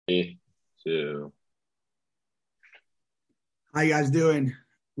2. How you guys doing?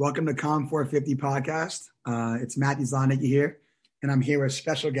 Welcome to COMM450 podcast. It's Matthew Zlotnicki here, and I'm here with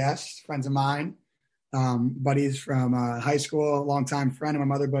special guests, friends of mine, buddies from high school, longtime friend, and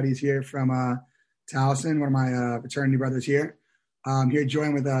my other buddies here from Towson, one of my fraternity brothers here. I'm here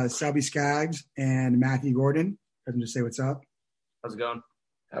joined with Selby Skaggs and Matthew Gordon. Let me just say what's up. How's it going?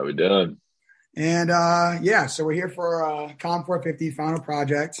 How we doing? And so we're here for COMM450 final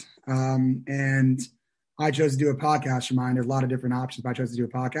project, and I chose to do a podcast for mine. There's a lot of different options, but I chose to do a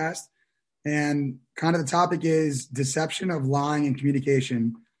podcast. And kind of the topic is deception of lying and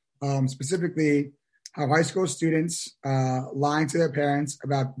communication, specifically how high school students lying to their parents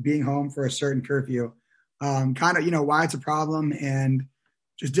about being home for a certain curfew, why it's a problem and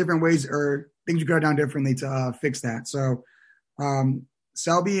just different ways or things you could have done differently to fix that. So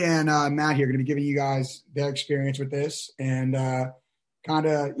Selby and Matt here are going to be giving you guys their experience with this and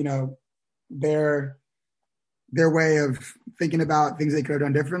their way of thinking about things they could have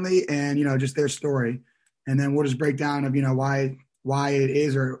done differently and, just their story. And then we'll just break down of, why it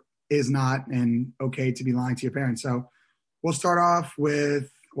is or is not and okay to be lying to your parents. So we'll start off with,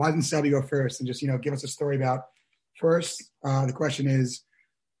 why doesn't Selby go first and just, give us a story about first. The question is,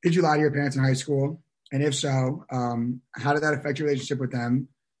 did you lie to your parents in high school? And if so, how did that affect your relationship with them?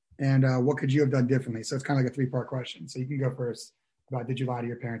 And what could you have done differently? So it's kind of like a 3-part question. So you can go first about, did you lie to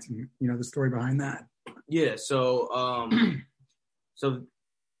your parents and, the story behind that? Yeah. So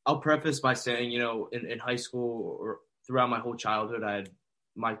I'll preface by saying, in high school or throughout my whole childhood,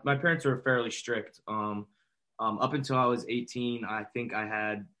 my parents were fairly strict. Up until I was 18, I think I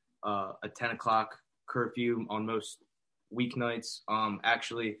had a 10 o'clock curfew on most weeknights.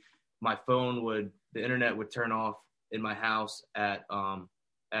 Actually, my the internet would turn off in my house at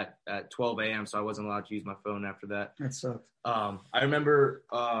 12 a.m. So I wasn't allowed to use my phone after that. That sucked. I remember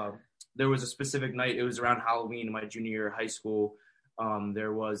there was a specific night. It was around Halloween in my junior year of high school.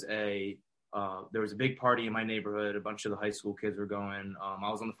 There was a big party in my neighborhood. A bunch of the high school kids were going. I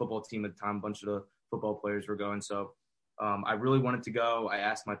was on the football team at the time. A bunch of the football players were going. So I really wanted to go. I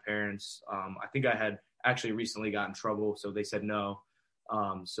asked my parents. I think I had actually recently got in trouble, so they said no.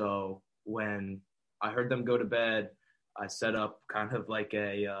 So when I heard them go to bed, I set up kind of like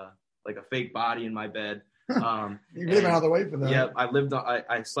a fake body in my bed. You really went out of the way for that. Yeah,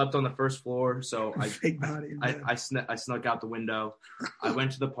 I slept on the first floor, so fake body. I snuck out the window. I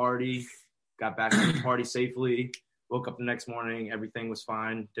went to the party, got back to the party safely. Woke up the next morning, everything was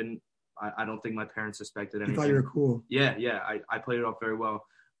fine. I don't think my parents suspected anything. You thought you were cool. Yeah, I played it off very well.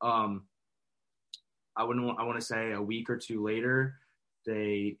 I want to say a week or two later,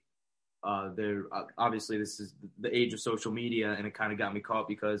 they're obviously this is the age of social media, and it kind of got me caught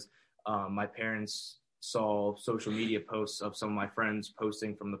because my parents saw social media posts of some of my friends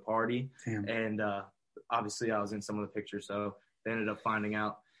posting from the party. Damn. And obviously I was in some of the pictures, so they ended up finding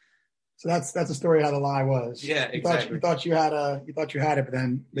out. So that's the story of how the lie was. Yeah, exactly. You thought you had it, but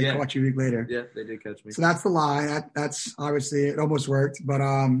then they caught you a week later. Yeah, they did catch me. So that's the lie. That's obviously, it almost worked. But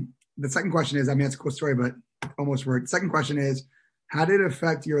the second question is, it's a cool story, but it almost worked. The second question is, how did it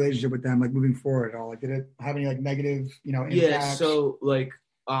affect your relationship with them, like moving forward at all? Like, did it have any like negative, impacts? Yeah. So like,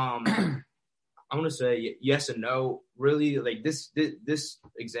 I'm going to say yes and no. Really, like this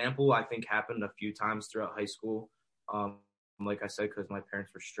example, I think happened a few times throughout high school. Like I said, because my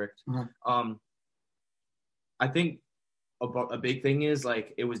parents were strict. Uh-huh. I think a big thing is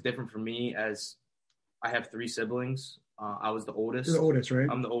like it was different for me as I have 3 siblings. I was the oldest. You're the oldest, right?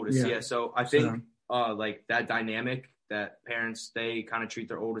 I'm the oldest. Yeah. So I think like that dynamic that parents, they kind of treat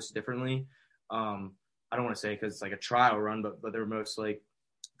their oldest differently. I don't want to say because it's like a trial run, but they're most like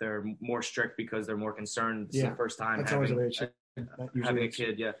they're more strict because they're more concerned. This is the first time having a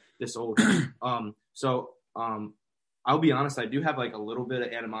kid, this old. I'll be honest, I do have like a little bit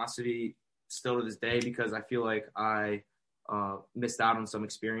of animosity still to this day because I feel like I missed out on some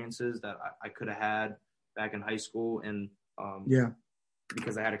experiences that I could have had back in high school, and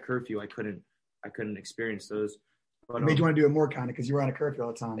because I had a curfew, I couldn't experience those. But, it made you want to do it more kind of because you were on a curfew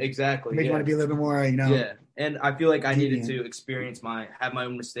all the time. Exactly. It made you want to be a little bit more, Yeah, and I feel like I needed to have my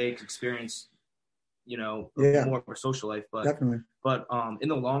own mistakes, experience, more of a social life. But definitely. But in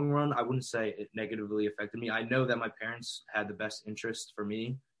the long run, I wouldn't say it negatively affected me. I know that my parents had the best interest for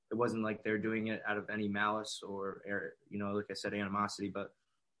me. It wasn't like they're doing it out of any malice or like I said, animosity. But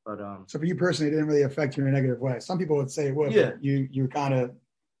so for you personally, it didn't really affect you in a negative way. Some people would say it would. Yeah. But you kind of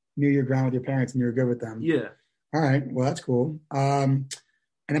knew your ground with your parents and you were good with them. Yeah. All right. Well, that's cool. And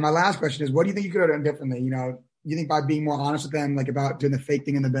then my last question is, what do you think you could have done differently? You think by being more honest with them, like about doing the fake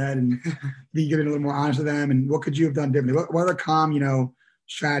thing in the bed, and you get a little more honest with them, and what could you have done differently? What other calm,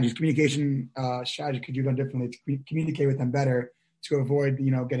 strategies, communication strategies could you have done differently to communicate with them better to avoid,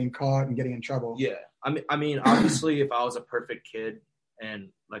 getting caught and getting in trouble? Yeah. I mean, obviously, if I was a perfect kid and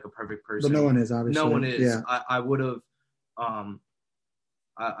like a perfect person, but no one is, obviously. No one is. Yeah. I would have,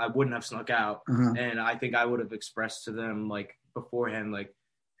 I wouldn't have snuck out, and I think I would have expressed to them like beforehand, like,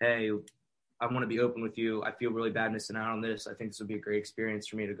 hey, I want to be open with you. I feel really bad missing out on this. I think this would be a great experience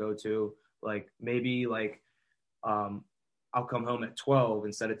for me to go to. Like maybe like, I'll come home at 12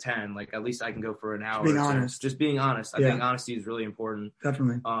 instead of 10. Like at least I can go for an hour. Being honest. Just being honest. I think honesty is really important.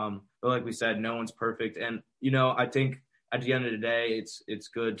 Definitely. But like we said, no one's perfect, and I think at the end of the day, it's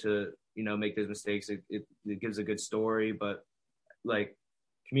good to make those mistakes. It gives a good story, but like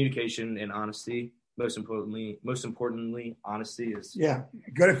communication and honesty. Most importantly, honesty is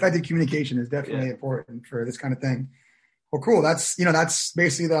good effective communication is definitely important for this kind of thing. Well, cool. That's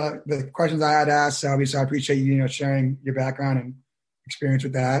basically the questions I had asked. So obviously, I appreciate you sharing your background and experience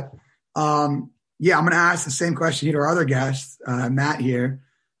with that. I'm going to ask the same question here to our other guest, Matt here.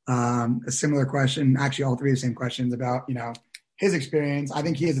 A similar question, actually, all three of the same questions about his experience. I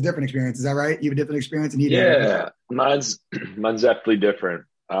think he has a different experience. Is that right? You have a different experience, and he did. Yeah, mine's definitely different.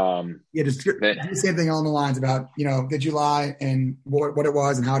 Just do the same thing along the lines about did you lie and what it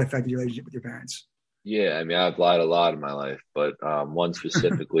was and how it affected your relationship with your parents. Yeah, I mean, I've lied a lot in my life, but one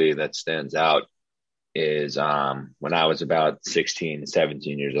specifically that stands out is when I was about 16,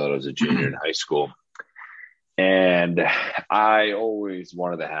 17 years old. I was a junior in high school, and I always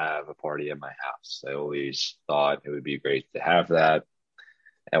wanted to have a party at my house. I always thought it would be great to have that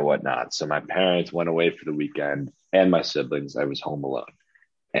and whatnot. So my parents went away for the weekend, and my siblings. I was home alone.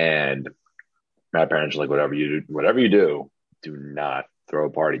 And my parents were like, whatever you do, do not throw a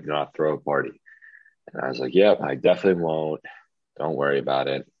party. Do not throw a party. And I was like, yep, I definitely won't. Don't worry about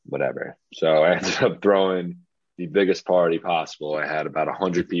it. Whatever. So I ended up throwing the biggest party possible. I had about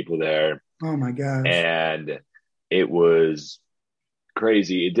 100 people there. Oh my gosh. And it was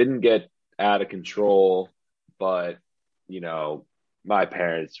crazy. It didn't get out of control, but, my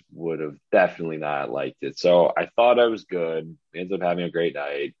parents would have definitely not liked it. So I thought I was good. We ended up having a great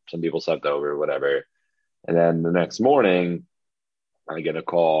night. Some people slept over, whatever. And then the next morning, I get a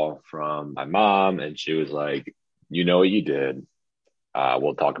call from my mom, and she was like, you know what you did.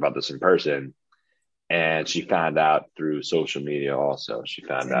 We'll talk about this in person. And she found out through social media also. She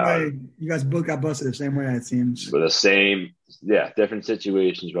found out. You guys both got busted the same way, it seems. But different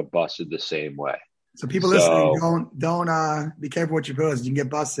situations, but busted the same way. So people listening, don't be careful what you post. You can get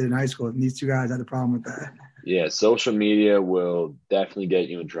busted in high school, and these two guys had a problem with that. Yeah, social media will definitely get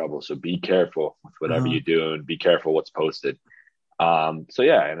you in trouble. So be careful with whatever you do, and be careful what's posted. And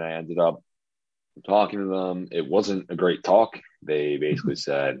I ended up talking to them. It wasn't a great talk. They basically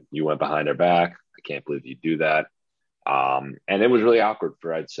said, you went behind our back. I can't believe you do that. And it was really awkward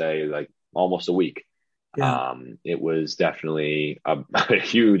for, I'd say, like almost a week. Yeah. It was definitely a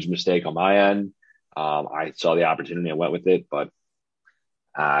huge mistake on my end. I saw the opportunity, I went with it, but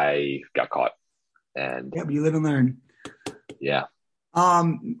I got caught. And but you live and learn. Yeah.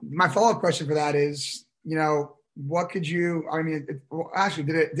 My follow-up question for that is, what could you? I mean, actually,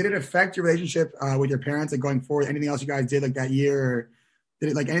 did it affect your relationship with your parents, like going forward? Anything else you guys did like that year? Or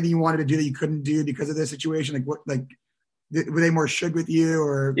did it like anything you wanted to do that you couldn't do because of this situation? Like what? Like were they more shook with you?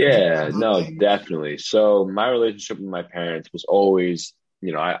 Or no, definitely. So my relationship with my parents was always.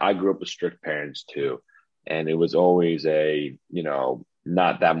 I grew up with strict parents too. And it was always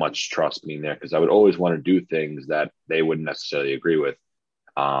not that much trust being there because I would always want to do things that they wouldn't necessarily agree with.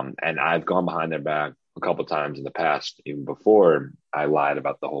 And I've gone behind their back a couple of times in the past, even before I lied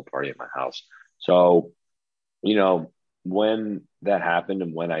about the whole party at my house. So, when that happened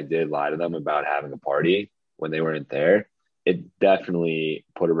and when I did lie to them about having a party when they weren't there, it definitely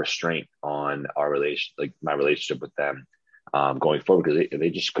put a restraint on our my relationship with them. Going forward, because they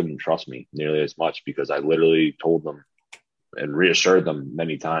just couldn't trust me nearly as much because I literally told them and reassured them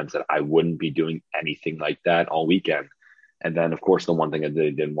many times that I wouldn't be doing anything like that all weekend. And then, of course, the one thing that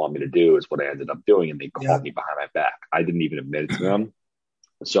they didn't want me to do is what I ended up doing, and they called me behind my back. I didn't even admit it to them.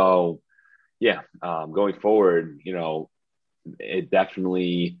 So, going forward, it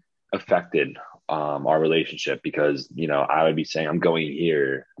definitely affected our relationship because, I would be saying, I'm going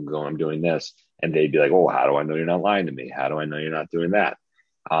here, I'm doing this. And they'd be like, oh, how do I know you're not lying to me? How do I know you're not doing that?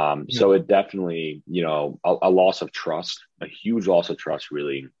 So it definitely, a loss of trust, a huge loss of trust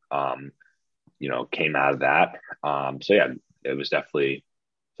really, came out of that. It was definitely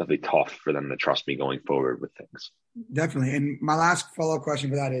tough for them to trust me going forward with things. Definitely. And my last follow-up question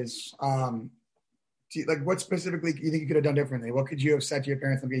for that is, what specifically do you think you could have done differently? What could you have said to your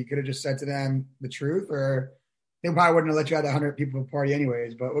parents? You could have just said to them the truth, or they probably wouldn't have let you have that 100 people party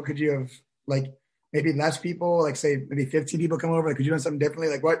anyways. But what could you have, like, maybe less people, like say maybe 15 people come over? Like, could you do something differently?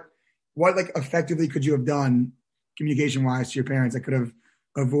 Like what like effectively could you have done communication wise to your parents that could have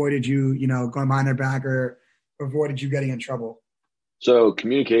avoided you, going behind their back or avoided you getting in trouble? So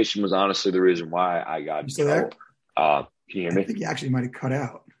communication was honestly the reason why I got You in still there? trouble. Can you hear I me? think he actually might have cut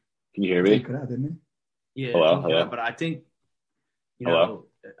out. Can you hear I think he me? cut out, didn't Yeah, I Hello, think, hello, but I think, hello.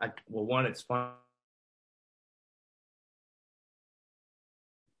 well, one, it's fun.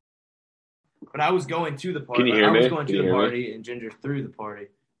 But I was going to the Can party. you hear I was me? going Can to you the hear me? party, and Ginger threw the party. he?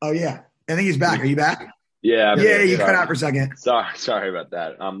 Oh yeah, I think he's back. Are you back? Yeah, I'm Yeah, here. you cut Sorry, out for a second. sorry about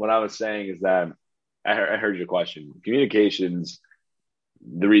that. What I was saying is that I heard your question. Communications,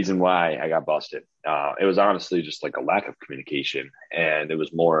 the reason why I got busted. It was honestly just like a lack of communication, and it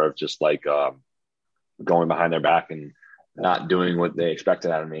was more of just like going behind their back and not doing what they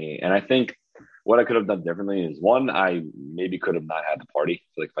expected out of me. And I think what I could have done differently is one, I maybe could have not had the party.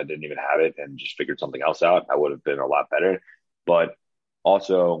 Like if I didn't even have it and just figured something else out, I would have been a lot better. But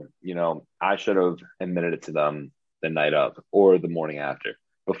also, I should have admitted it to them the night of or the morning after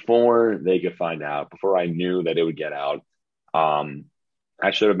before they could find out, before I knew that it would get out. Um, I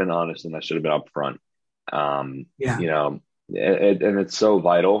should have been honest and I should have been upfront. Yeah, And it's so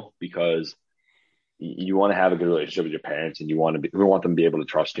vital because you want to have a good relationship with your parents and we want them to be able to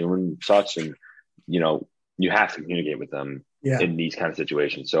trust you and such. And, you know, you have to communicate with them yeah, in these kind of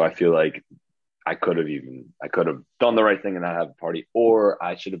situations. So I feel like I could have done the right thing and not have a party, or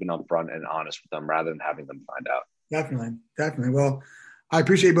I should have been upfront and honest with them rather than having them find out. definitely, definitely. Well, I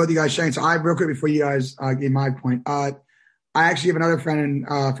appreciate both you guys sharing. So real quick before you guys gave my point, I actually have another friend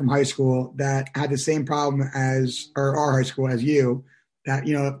from high school that had the same problem as, or our high school as you, that,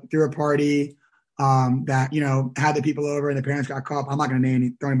 threw a party, that, had the people over and the parents got caught. I'm not going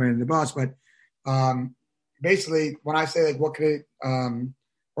to throw anybody under the bus, but basically when I say like, what could it,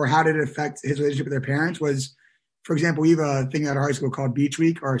 or how did it affect his relationship with their parents was, for example, we have a thing at our high school called Beach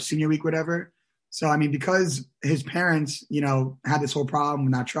Week or Senior Week, whatever. So, I mean, because his parents, had this whole problem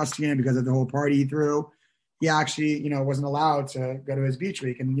with not trusting him because of the whole party he threw, he actually, wasn't allowed to go to his beach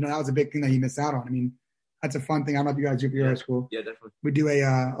week. And, that was a big thing that he missed out on. I mean, that's a fun thing. I don't know if you guys do for your high school. Yeah, definitely. We do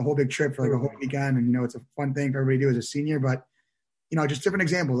a whole big trip for like a whole weekend. And, it's a fun thing for everybody to do as a senior. But, just different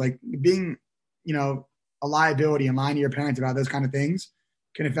examples, like being, a liability and lying to your parents about those kind of things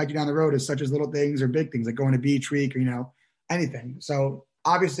can affect you down the road as such as little things or big things like going to beach week or, anything. So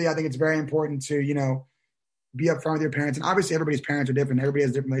obviously I think it's very important to, be upfront with your parents. And obviously everybody's parents are different. Everybody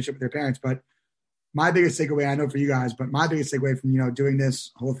has a different relationship with their parents. But my biggest takeaway, I know for you guys, but my biggest takeaway from, doing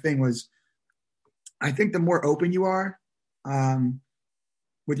this whole thing was I think the more open you are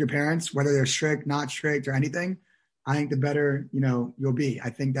with your parents, whether they're strict, not strict or anything, I think the better, you'll be.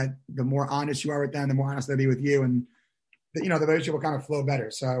 I think that the more honest you are with them, the more honest they'll be with you. And, the relationship will kind of flow better.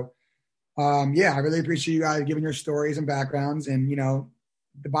 So, I really appreciate you guys giving your stories and backgrounds. And,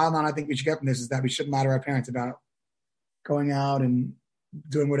 the bottom line I think we should get from this is that we shouldn't lie to our parents about going out and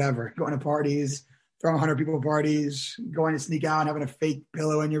doing whatever, going to parties, throwing 100 people parties, going to sneak out and having a fake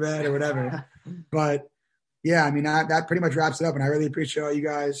pillow in your bed or whatever. But yeah, I mean, that pretty much wraps it up. And I really appreciate all you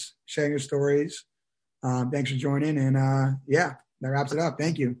guys sharing your stories. Thanks for joining. And that wraps it up.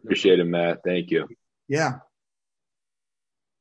 Thank you. Appreciate it, Matt. Thank you. Yeah.